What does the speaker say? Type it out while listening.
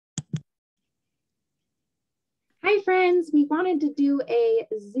Hi friends, we wanted to do a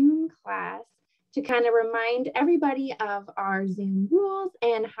Zoom class to kind of remind everybody of our Zoom rules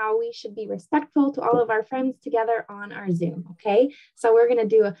and how we should be respectful to all of our friends together on our Zoom, okay? So we're gonna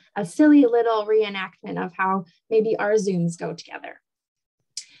do a silly little reenactment of how maybe our Zooms go together.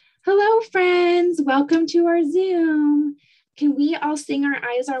 Hello friends, welcome to our Zoom. Can we all sing our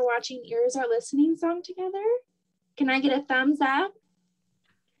eyes are watching, ears are listening song together? Can I get a thumbs up?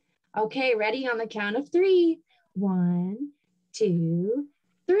 Okay, ready on the count of 3. 1, 2,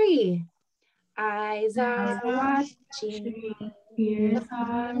 3. Eyes are watching, ears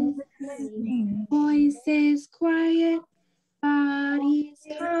are listening, voices quiet, bodies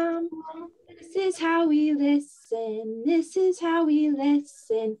calm. This is how we listen, this is how we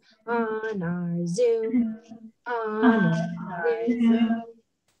listen on our Zoom, on our Zoom.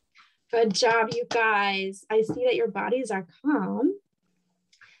 Good job, you guys. I see that your bodies are calm.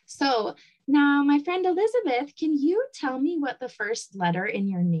 So now my friend Elizabeth, can you tell me what the first letter in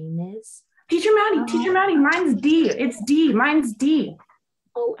your name is? Teacher Maddie, mine's D. It's D, mine's D.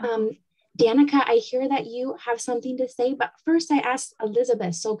 Oh, Danica, I hear that you have something to say, but first I asked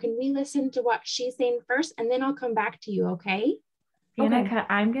Elizabeth, so can we listen to what she's saying first and then I'll come back to you, okay? Danica, okay.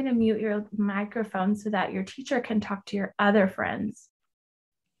 I'm gonna mute your microphone so that your teacher can talk to your other friends.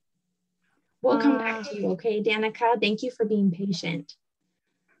 We'll come back to you, okay, Danica? Thank you for being patient.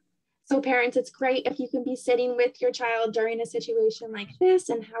 So parents, it's great if you can be sitting with your child during a situation like this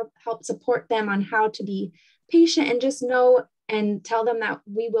and help support them on how to be patient and just know and tell them that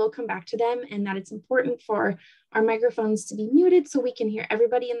we will come back to them and that it's important for our microphones to be muted so we can hear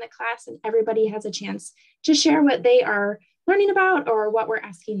everybody in the class and everybody has a chance to share what they are learning about or what we're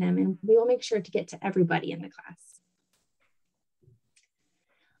asking them, and we will make sure to get to everybody in the class.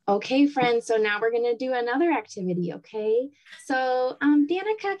 Okay, friends, so now we're gonna do another activity, okay? So,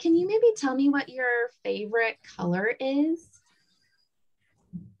 Danica, can you maybe tell me what your favorite color is?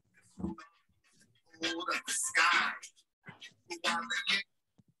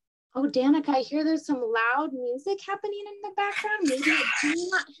 Oh, Danica, I hear there's some loud music happening in the background. Maybe, can you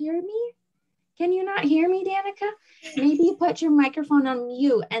not hear me? Can you not hear me, Danica? Maybe you put your microphone on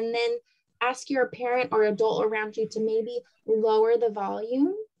mute and then ask your parent or adult around you to maybe lower the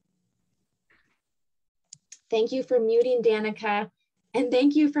volume. Thank you for muting, Danica, and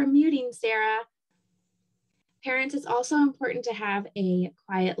thank you for muting, Sarah. Parents, it's also important to have a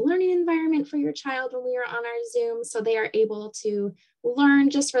quiet learning environment for your child when we are on our Zoom so they are able to learn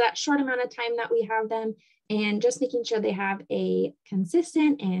just for that short amount of time that we have them, and just making sure they have a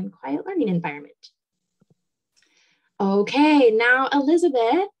consistent and quiet learning environment. Okay, now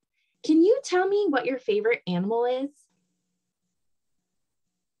Elizabeth, can you tell me what your favorite animal is?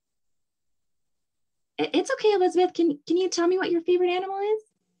 It's okay, Elizabeth. Can you tell me what your favorite animal is?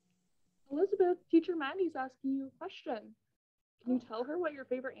 Elizabeth, Teacher Maddie's asking you a question. Can you tell her what your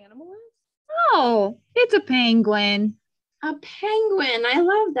favorite animal is? Oh, it's a penguin. A penguin. I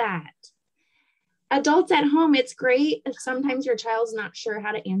love that. Adults at home, it's great if sometimes your child's not sure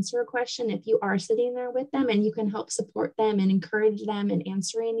how to answer a question, if you are sitting there with them and you can help support them and encourage them in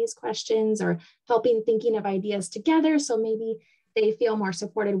answering these questions or helping thinking of ideas together. So maybe they feel more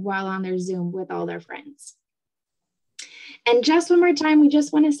supported while on their Zoom with all their friends. And just one more time, we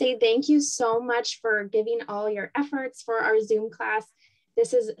just want to say thank you so much for giving all your efforts for our Zoom class.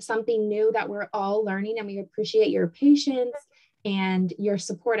 This is something new that we're all learning, and we appreciate your patience and your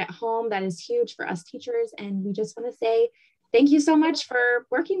support at home. That is huge for us teachers. And we just want to say thank you so much for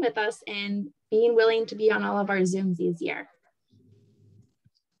working with us and being willing to be on all of our Zooms this year.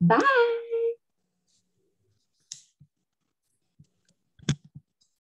 Bye.